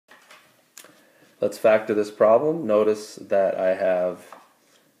Let's factor this problem. Notice that I have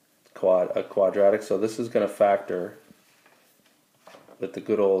a quadratic, so this is going to factor with the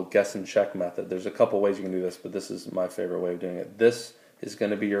good old guess and check method. There's a couple ways you can do this, but this is my favorite way of doing it. This is going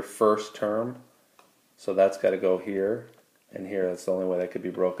to be your first term, so that's got to go here and here. That's the only way that could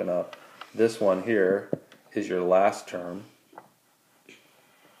be broken up. This one here is your last term,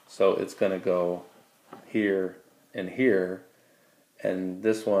 so it's going to go here and here, and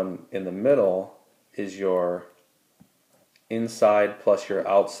this one in the middle is your inside plus your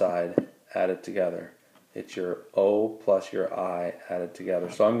outside added together. It's your O plus your I added together.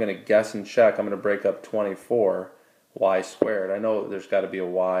 So I'm going to guess and check. I'm going to break up 24 y squared. I know there's got to be a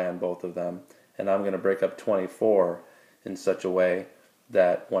y on both of them, and I'm going to break up 24 in such a way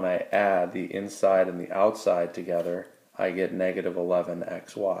that when I add the inside and the outside together, I get negative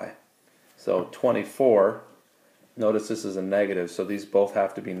 11xy. So 24, notice this is a negative, so these both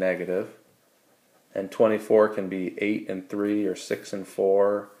have to be negative. And 24 can be 8 and 3, or 6 and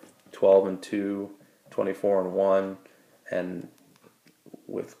 4, 12 and 2, 24 and 1, and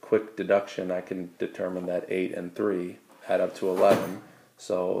with quick deduction I can determine that 8 and 3 add up to 11,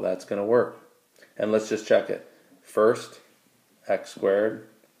 so that's going to work. And let's just check it. First, x squared,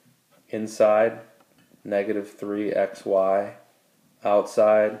 inside, negative 3xy,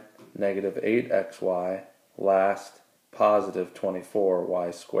 outside, negative 8xy, last, positive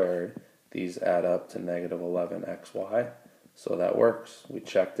 24y squared. These add up to negative 11xy, so that works. We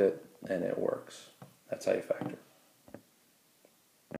checked it, and it works. That's how you factor.